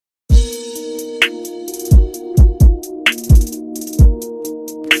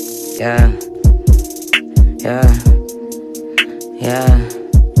Yeah, yeah, yeah,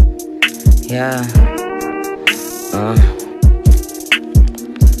 yeah.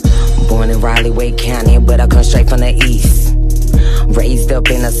 Born in Raleigh, Wake County, but I come straight from the east. Raised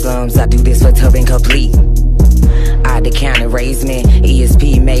up in the slums, I do this for tough and complete. Out the county raised me,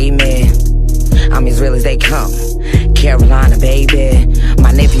 ESP made me. I'm as real as they come, Carolina, baby.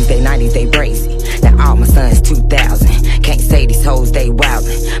 My nephews, they 90s, they Breezy. Now all my sons 2000. Can't say these hoes, they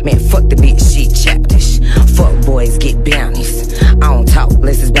wildin'. Man, fuck the bitch, she chaptish. Fuck boys, get bounties. I don't talk,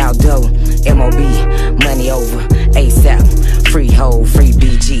 less is bout dough. MOB, money over, ASAP. Free hoe, free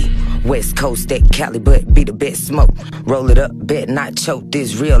BG. West Coast, that Cali, but be the best smoke. Roll it up, bet not choke.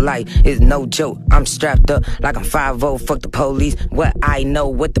 This real life is no joke. I'm strapped up like I'm 5-0, fuck the police. What I know,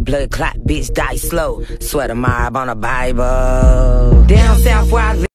 what the blood clot, bitch, die slow. Swear to mob on a Bible. Down south where